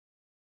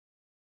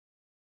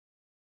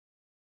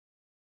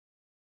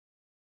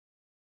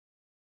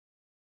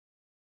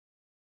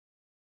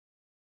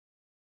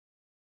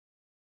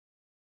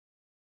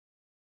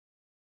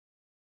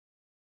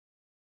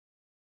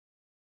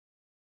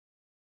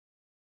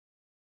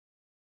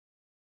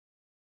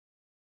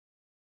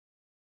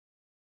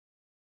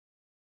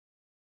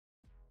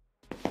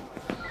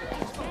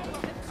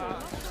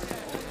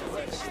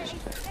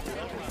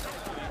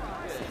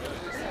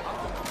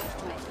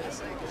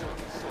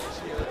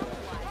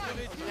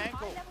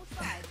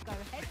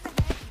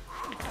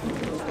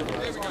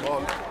Good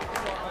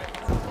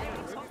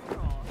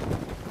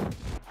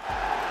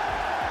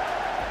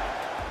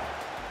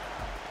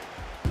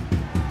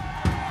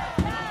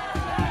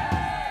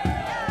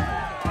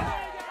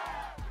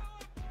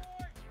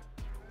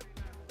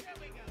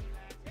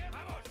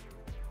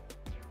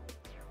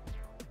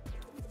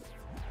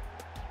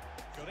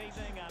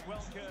evening and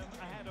welcome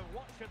ahead of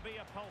what should be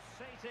a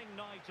pulsating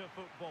night of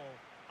football.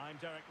 I'm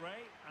Derek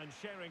Ray, and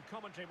sharing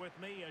commentary with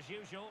me as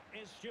usual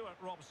is Stuart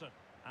Robson.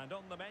 And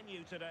on the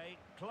menu today,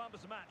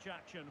 clubs match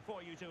action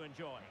for you to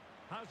enjoy.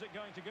 How's it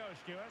going to go,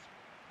 Stuart?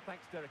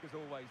 Thanks, Derek, as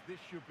always.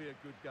 This should be a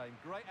good game.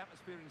 Great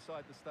atmosphere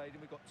inside the stadium.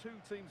 We've got two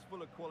teams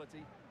full of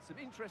quality, some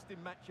interesting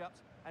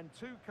matchups, and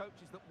two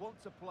coaches that want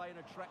to play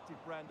an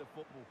attractive brand of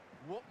football.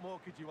 What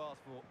more could you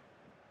ask for?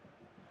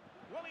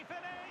 Will he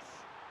finish?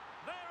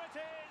 There it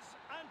is,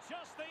 and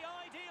just the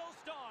ideal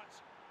start.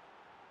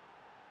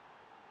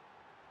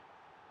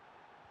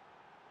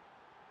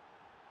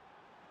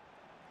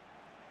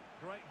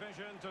 Great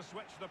vision to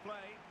switch the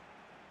play.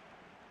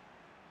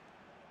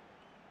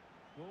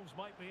 Wolves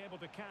might be able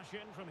to cash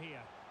in from here.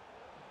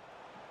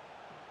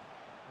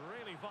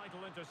 Really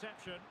vital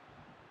interception.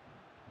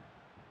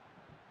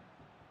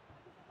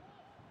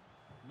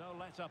 No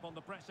let-up on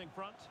the pressing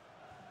front.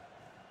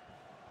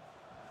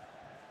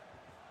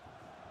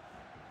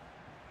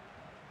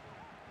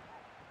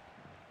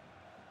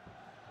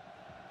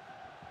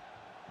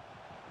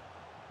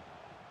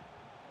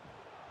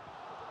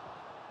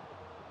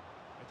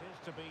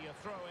 To be a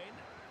throw-in.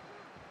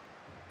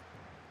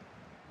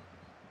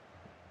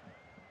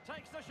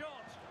 Takes the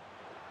shot.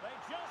 They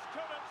just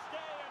couldn't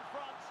stay in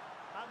front.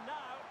 And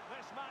now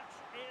this match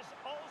is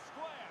all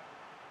square.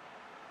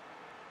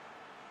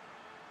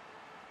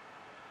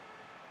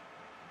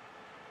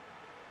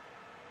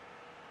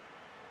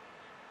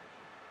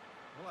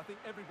 Well, I think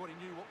everybody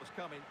knew what was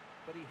coming,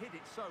 but he hit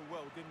it so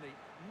well, didn't he?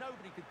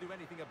 Nobody could do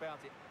anything about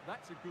it.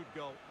 That's a good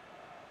goal.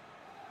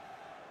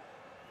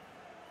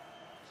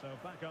 So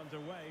back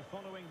underway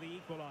following the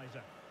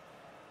equaliser.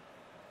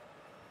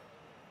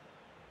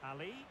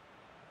 Ali.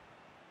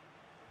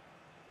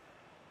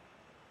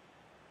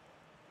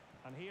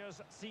 And here's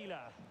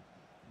Sila.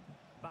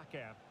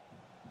 Bakker.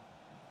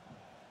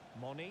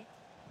 Moni.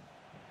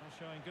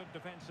 Showing good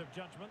defensive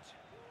judgment.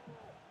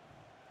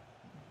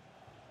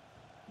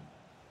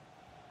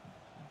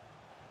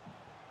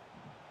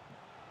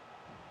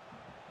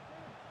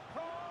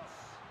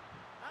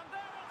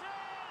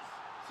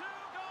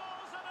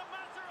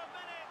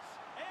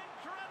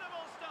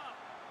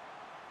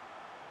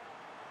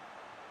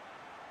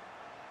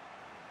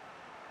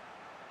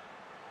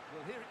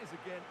 Well, here it is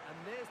again, and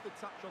there's the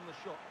touch on the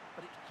shot,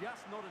 but it's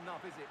just not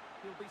enough, is it?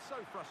 He'll be so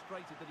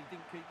frustrated that he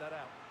didn't keep that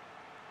out.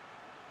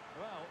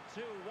 Well,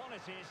 2-1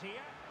 it is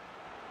here.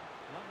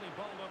 Lovely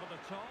ball over the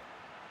top.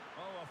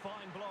 Oh, a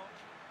fine block.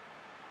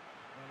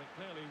 Well, it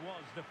clearly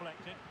was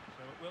deflected,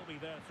 so it will be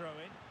their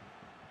throw-in.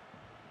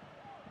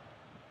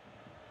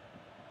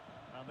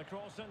 And the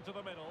cross into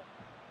the middle,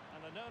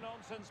 and a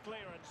no-nonsense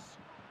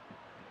clearance.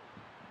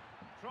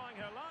 Trying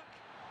her luck.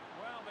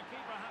 Well, the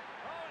keeper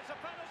oh, it's a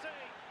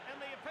penalty in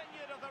the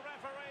opinion of the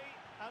referee,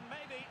 and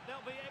maybe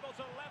they'll be able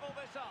to level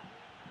this up.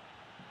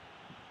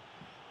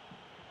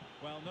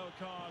 Well, no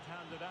card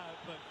handed out,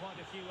 but quite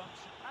a few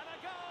ups. And a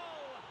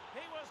goal!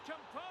 He was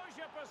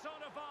composure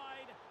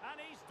personified,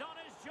 and he's done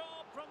his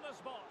job from the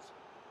spot.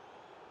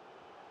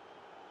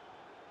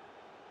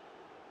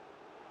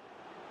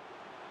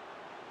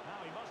 Now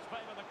he must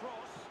favour the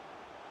cross.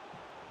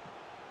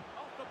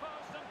 Off the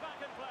post and back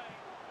in play.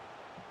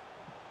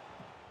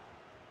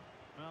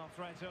 Well,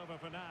 threat over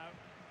for now.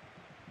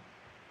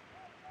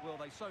 Well,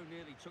 they so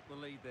nearly took the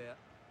lead there.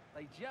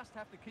 They just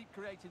have to keep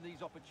creating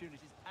these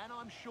opportunities, and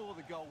I'm sure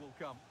the goal will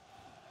come.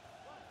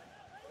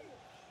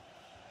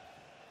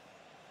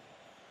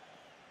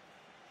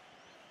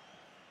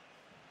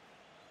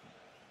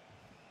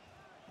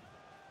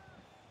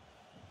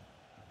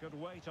 Good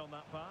weight on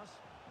that pass.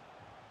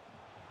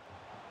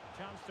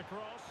 Chance to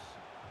cross.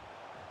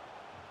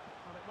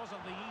 Well, it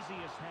wasn't the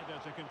easiest header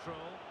to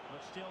control,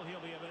 but still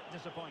he'll be a bit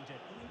disappointed.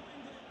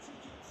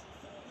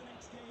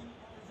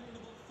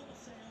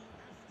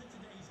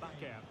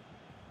 Bakker.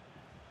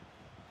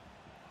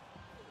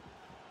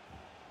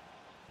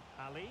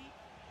 Ali.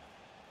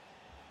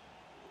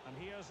 And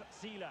here's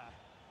Sila.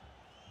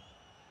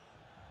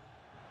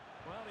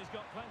 Well, he's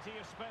got plenty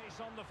of space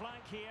on the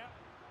flank here.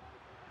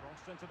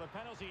 Crossed into the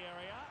penalty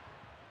area.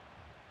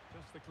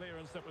 Just the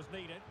clearance that was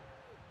needed.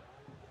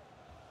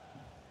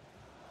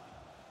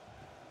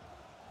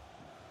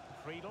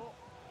 Friedel.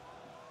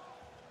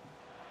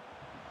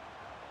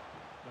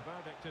 The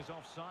verdict is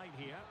offside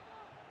here.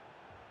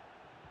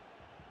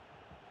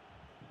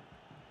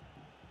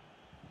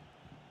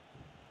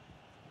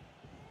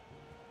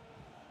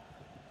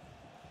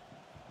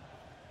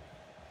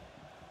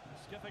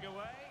 Skipping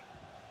away.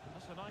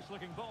 That's a nice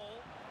looking ball.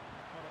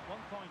 Well, at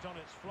one point on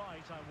its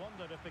flight, I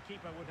wondered if the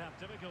keeper would have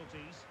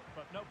difficulties,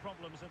 but no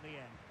problems in the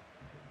end.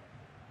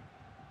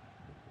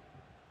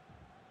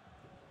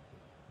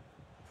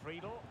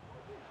 Friedel,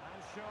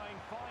 and showing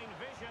fine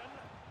vision.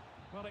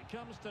 Well, it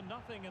comes to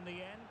nothing in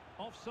the end.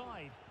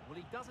 Offside. Well,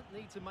 he doesn't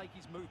need to make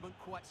his movement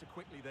quite so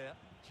quickly there.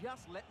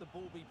 Just let the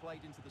ball be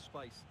played into the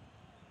space.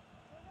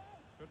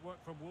 Good work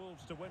from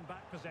Wolves to win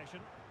back possession.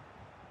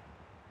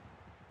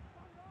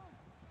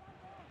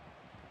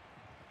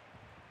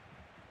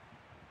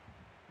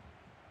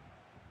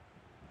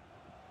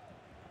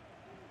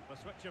 The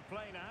switch of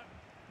play now.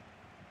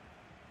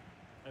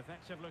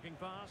 Effective looking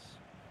pass.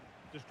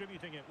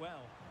 Distributing it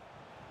well.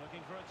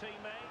 Looking for a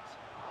teammate.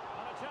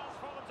 And a chance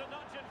for them to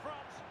nudge in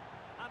front.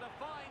 And a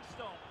fine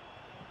stop.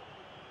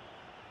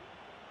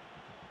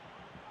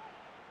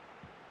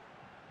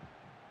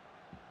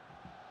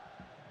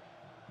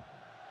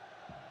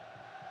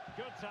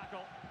 Good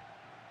tackle.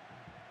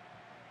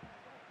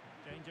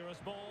 Dangerous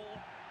ball.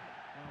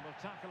 Well, with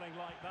tackling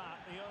like that,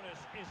 the onus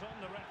is on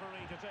the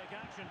referee to take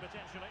action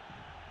potentially.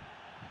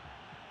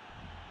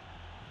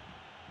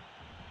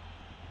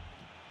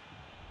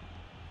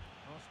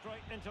 Well,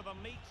 straight into the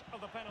meat of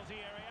the penalty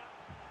area.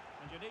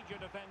 And you need your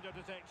defender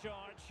to take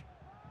charge.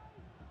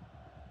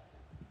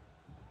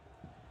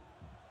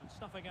 And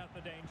snuffing out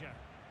the danger.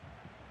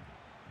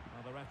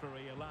 Well, the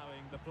referee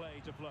allowing the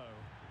play to flow.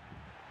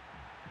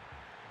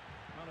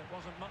 Well, it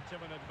wasn't much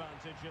of an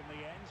advantage in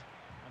the end,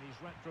 and he's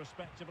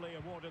retrospectively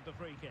awarded the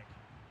free kick.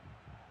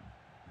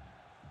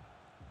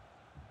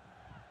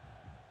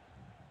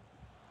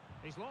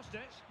 He's lost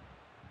it.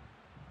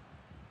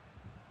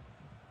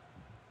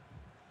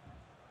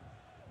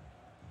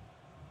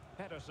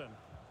 Pedersen.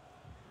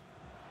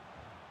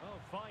 Oh,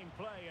 fine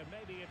play, and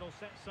maybe it'll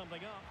set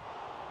something up.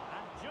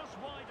 And just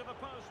wide of the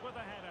post with a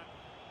header.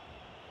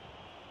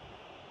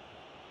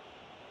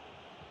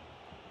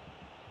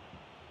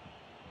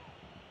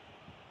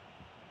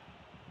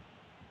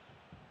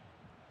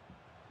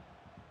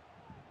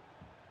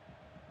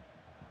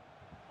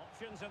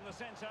 Options in the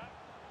centre.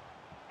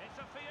 It's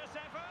a fierce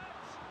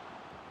effort.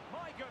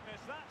 My goodness,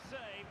 that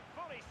save.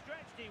 Fully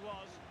stretched he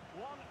was.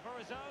 One for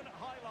his own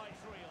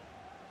highlights reel.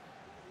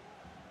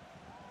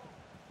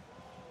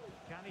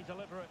 Can he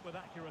deliver it with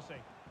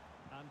accuracy?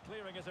 And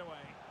clearing it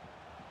away.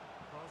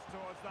 Cross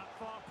towards that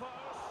far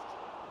post.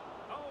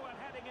 Oh, and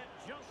heading it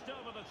just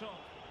over the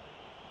top.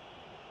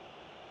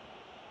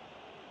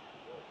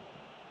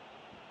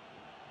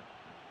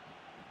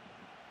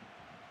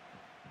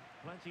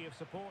 Plenty of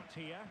support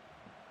here.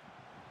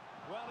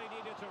 Well, he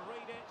needed to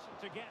read it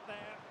to get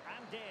there,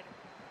 and did.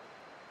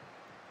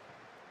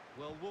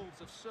 Well, Wolves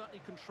have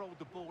certainly controlled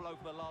the ball over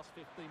the last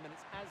 15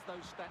 minutes, as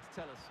those stats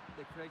tell us.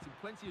 They're creating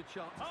plenty of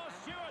chances. Oh,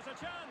 Stewart's a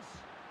chance!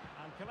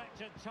 And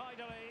collected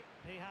tidily.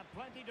 He had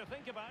plenty to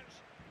think about.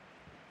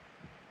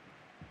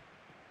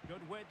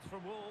 Good width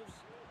from Wolves.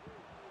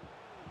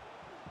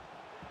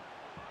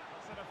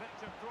 That's an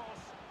effective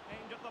cross,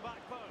 aimed at the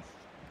back post.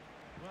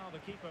 Well,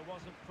 the keeper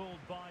wasn't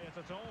fooled by it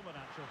at all, in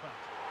actual fact.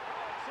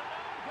 It's an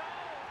own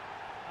goal!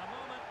 A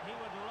moment he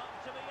would love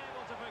to be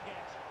able to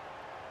forget.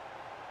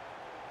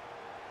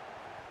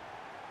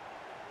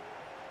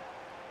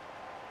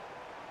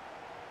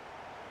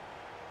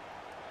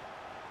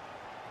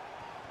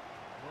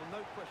 Well,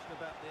 no question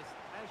about this.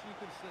 As you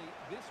can see,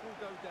 this will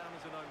go down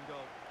as an own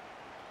goal.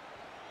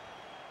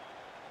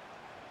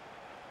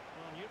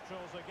 Well,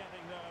 neutrals are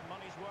getting their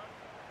money's worth.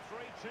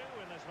 3-2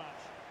 in this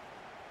match.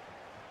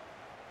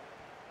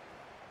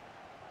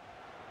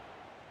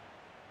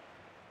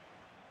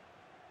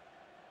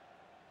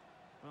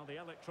 Well, the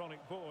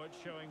electronic board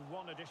showing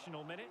one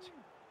additional minute.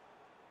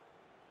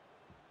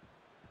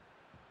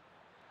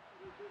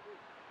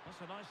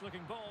 That's a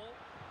nice-looking ball.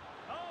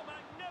 Oh,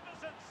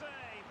 magnificent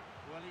save!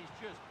 Well, he's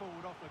just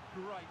pulled off a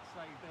great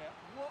save there.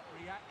 What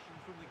reaction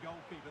from the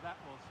goalkeeper that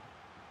was.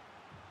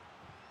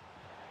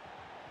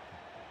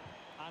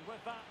 And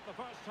with that, the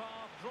first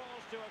half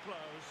draws to a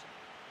close.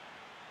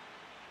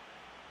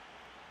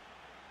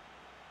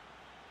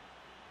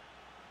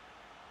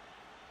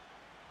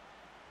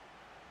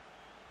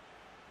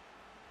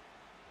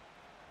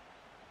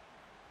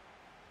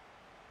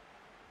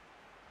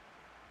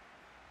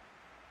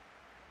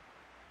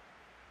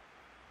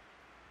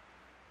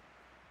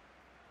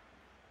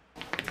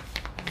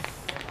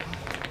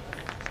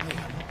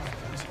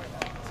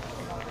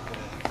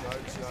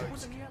 It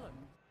wasn't yellow.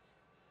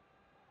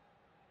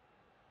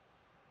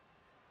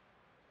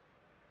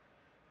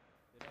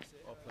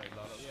 Well played,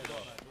 lad.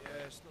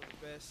 Yeah, it's not the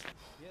best.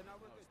 Yeah, no,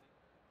 we're good.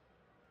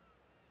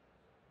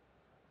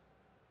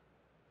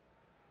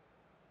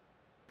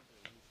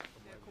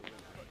 Yeah, cool.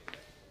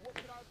 What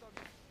could I have done?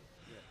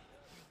 Yeah.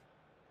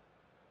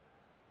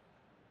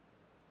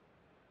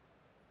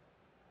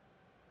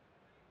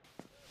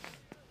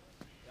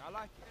 Yeah, I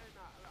like it. Yeah,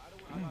 no,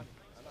 I like it.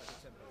 I like the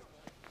tempo.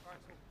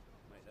 Alright, cool.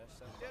 Mate, that's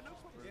yeah, no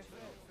problem. Yeah, fair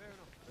enough. Fair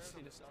enough.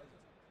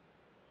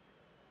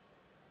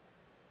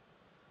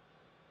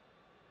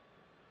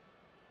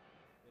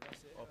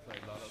 Well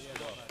played, lad.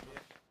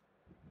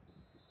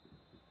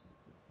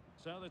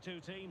 So the two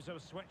teams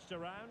have switched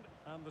around,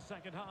 and the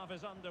second half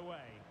is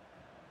underway.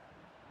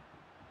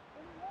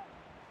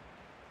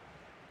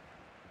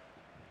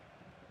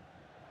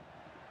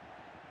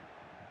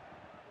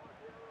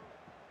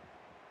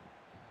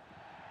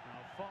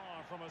 Now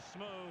far from a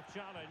smooth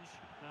challenge.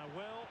 Now,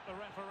 will the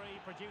referee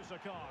produce a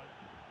card?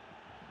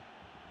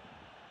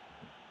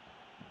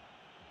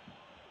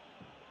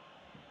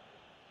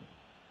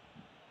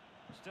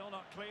 Still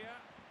not clear.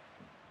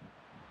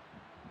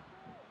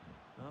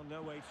 Well,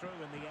 no way through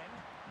in the end.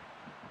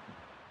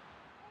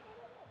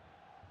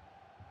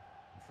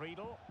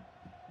 Friedel.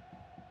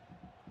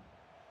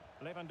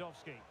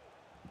 Lewandowski.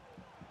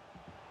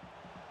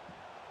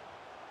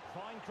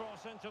 Fine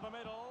cross into the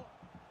middle.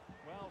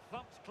 Well,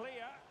 thumped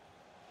clear.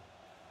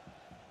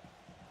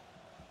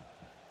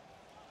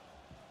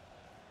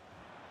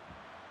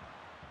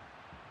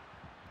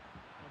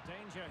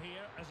 Danger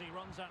here as he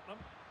runs at them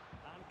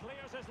and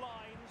clears his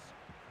lines.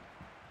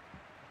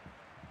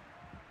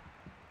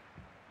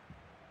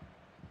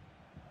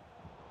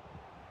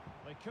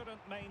 They couldn't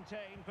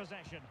maintain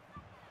possession.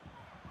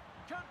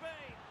 Could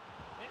be.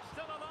 It's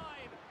still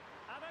alive.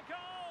 And a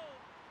goal.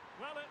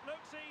 Well, it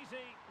looks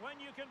easy when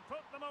you can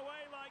put them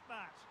away like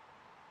that.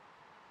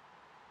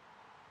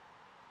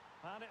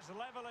 And it's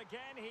level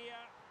again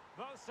here.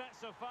 Both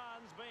sets of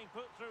fans being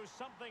put through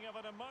something of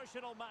an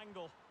emotional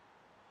mangle.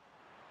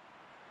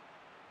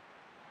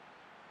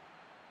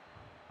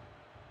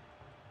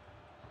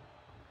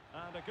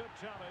 And a good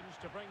challenge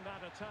to bring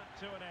that attack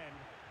to an end.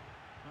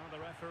 Well,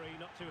 the referee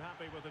not too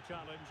happy with the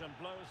challenge and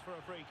blows for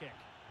a free kick.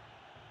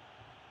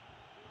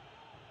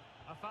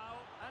 A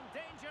foul and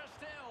danger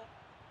still.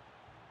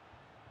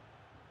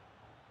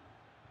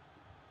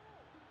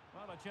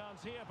 Well, a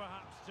chance here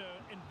perhaps to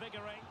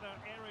invigorate their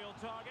aerial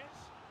targets.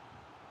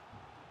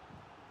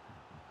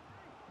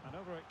 And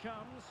over it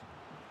comes.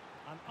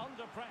 And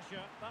under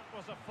pressure, that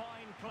was a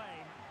fine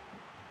claim.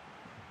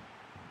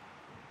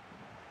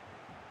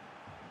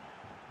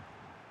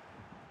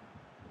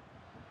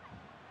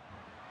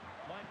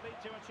 Might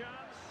lead to a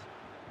chance.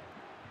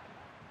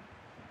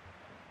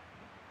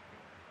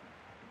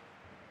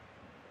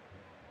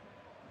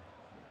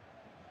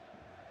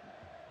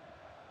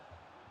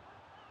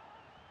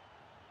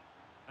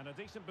 And a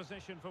decent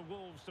position for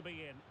Wolves to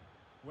be in.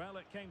 Well,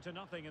 it came to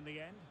nothing in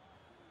the end.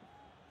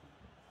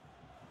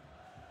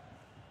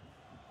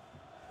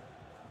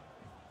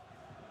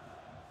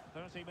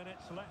 "30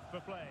 minutes left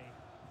for play.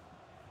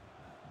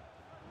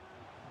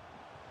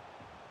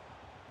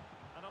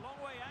 And a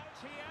long way out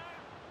here.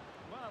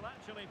 Well,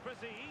 actually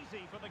pretty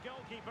easy for the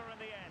goalkeeper in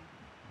the end.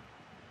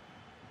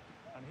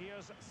 And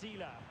here's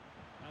Sila.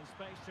 And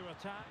space to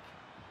attack.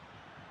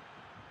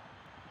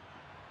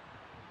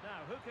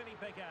 Now, who can he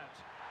pick out?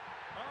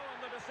 Oh,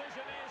 and the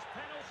decision is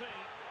penalty.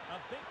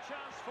 A big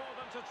chance for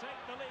them to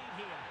take the lead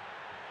here.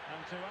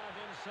 And to add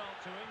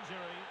insult to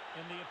injury,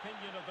 in the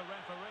opinion of the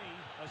referee,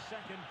 a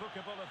second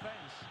bookable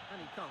offence. And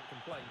he can't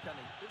complain, can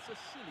he? It's a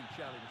silly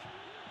challenge.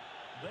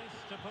 This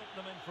to put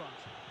them in front.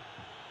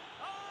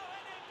 Oh,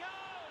 and it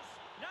goes!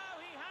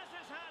 Now he has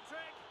his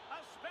hat-trick.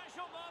 A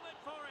special moment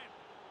for him.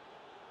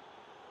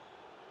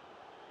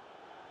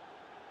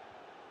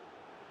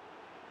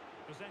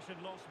 Possession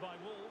lost by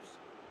Wolves.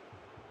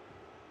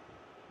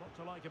 What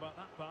to like about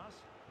that pass?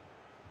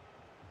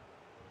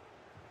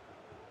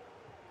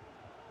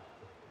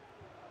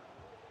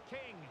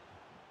 King.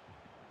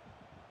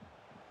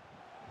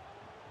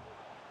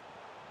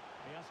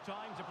 He has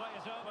time to play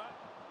it over.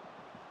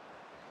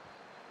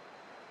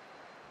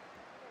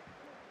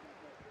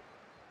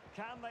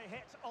 Can they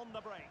hit on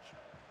the break?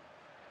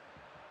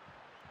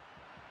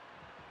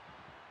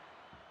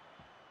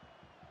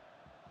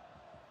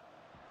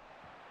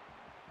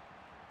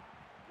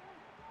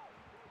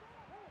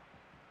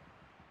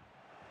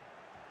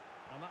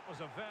 And that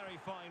was a very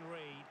fine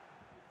read.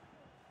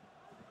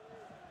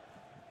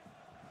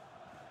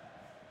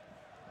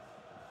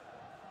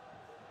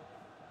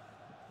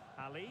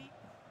 Ali.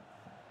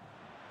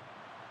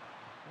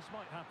 This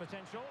might have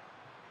potential.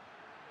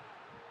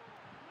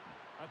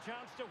 A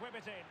chance to whip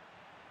it in.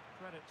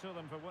 Credit to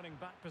them for winning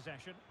back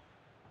possession.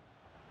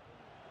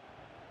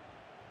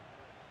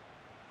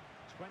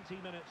 20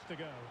 minutes to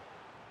go.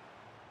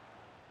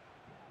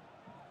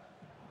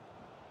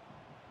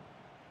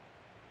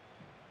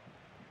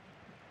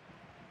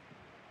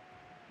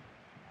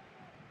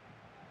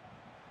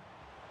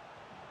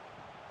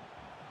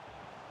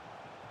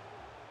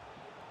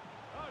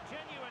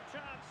 Genuine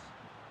chance.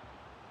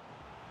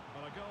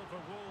 Well, a goal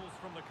for Wolves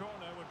from the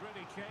corner would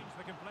really change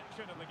the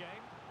complexion of the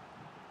game.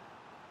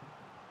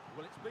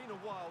 Well, it's been a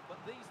while,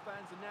 but these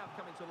fans are now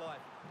coming to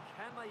life.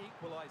 Can they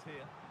equalise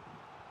here?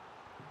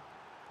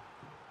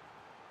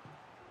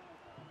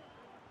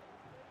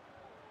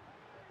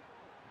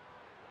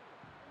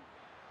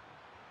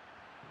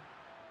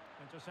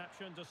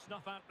 Interception to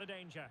snuff out the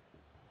danger.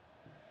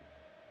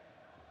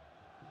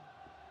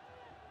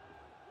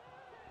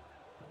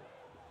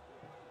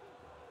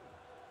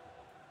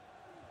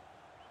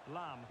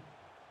 Lam.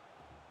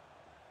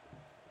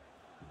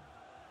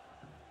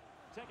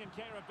 Taking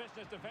care of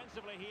business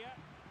defensively here.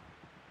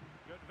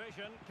 Good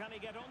vision. Can he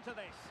get onto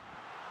this?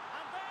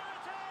 And there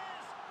it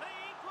is! The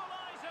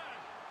equaliser!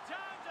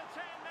 Down to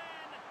 10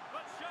 men,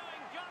 but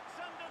showing guts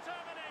and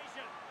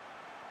determination.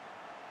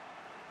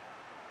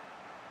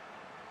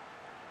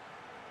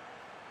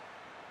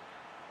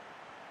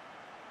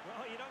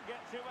 don't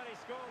get too many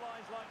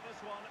scorelines like this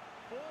one.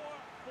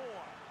 4-4.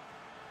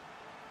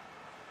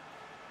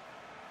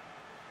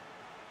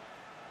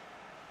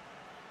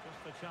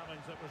 Just the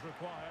challenge that was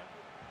required.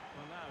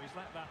 Well, now he's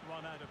let that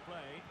run out of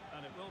play,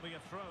 and it will be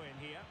a throw-in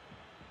here.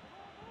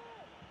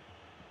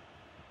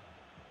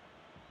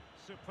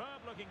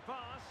 Superb-looking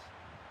pass.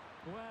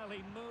 Well,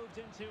 he moved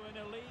into an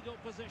illegal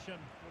position.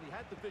 Well, he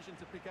had the vision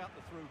to pick out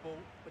the through ball,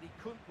 but he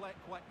couldn't play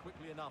it quite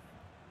quickly enough.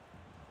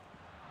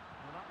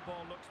 Well, that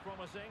ball looks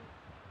promising.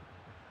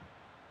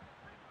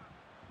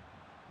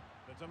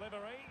 The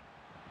delivery.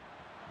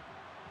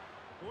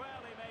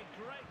 Well, he made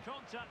great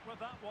contact with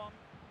that one,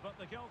 but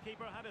the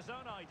goalkeeper had his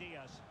own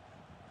ideas.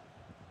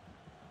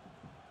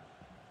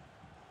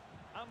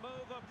 A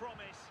move of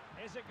promise.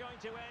 Is it going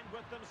to end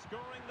with them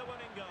scoring the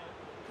winning goal?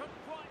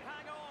 Couldn't quite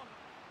hang on.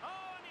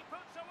 Oh, and he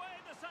puts away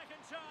the second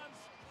chance.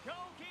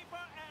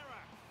 Goalkeeper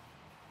error.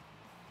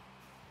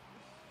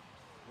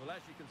 Well,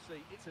 as you can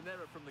see, it's an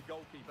error from the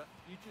goalkeeper.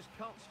 You just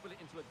can't spill it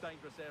into a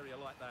dangerous area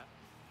like that.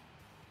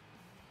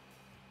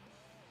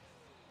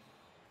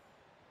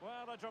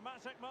 Well, a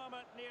dramatic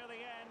moment near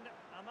the end,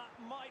 and that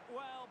might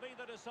well be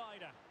the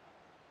decider.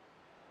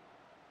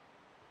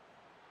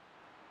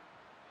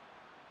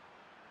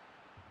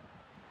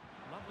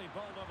 Lovely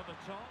ball over the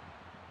top.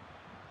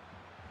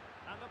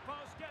 And the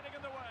post getting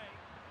in the way.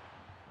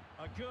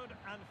 A good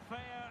and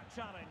fair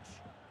challenge.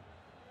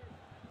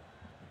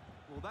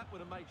 Well, that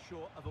would have made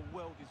sure of a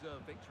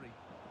well-deserved victory,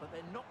 but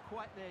they're not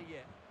quite there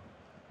yet.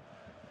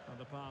 And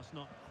the pass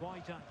not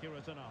quite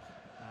accurate enough.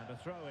 And a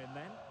throw in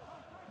then.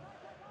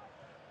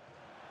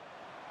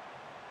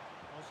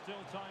 Well,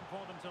 still time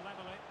for them to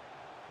level it.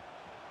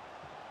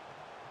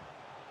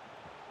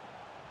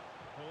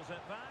 Pulls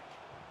it back.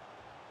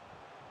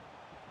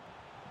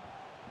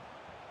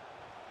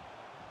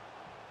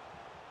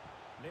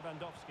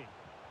 Lewandowski.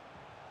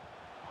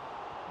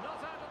 Not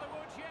out of the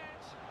woods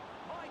yet.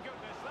 My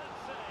goodness, that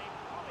save.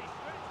 Fully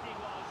stretched he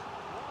was.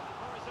 One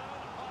for his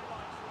own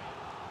highlights reel.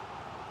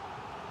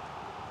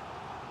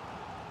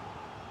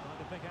 Trying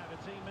to pick out a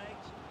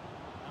teammate.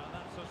 And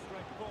that's a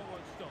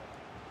straightforward stop.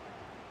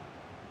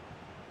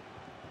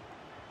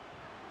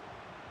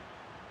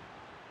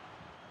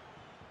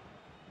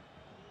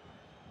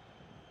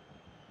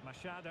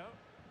 Machado.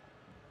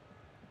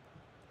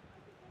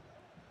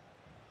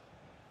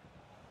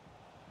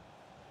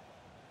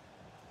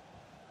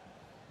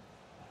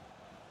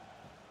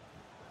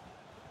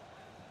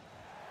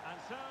 And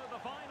so the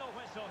final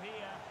whistle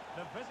here.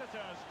 The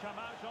visitors come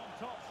out on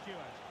top,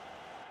 Stuart.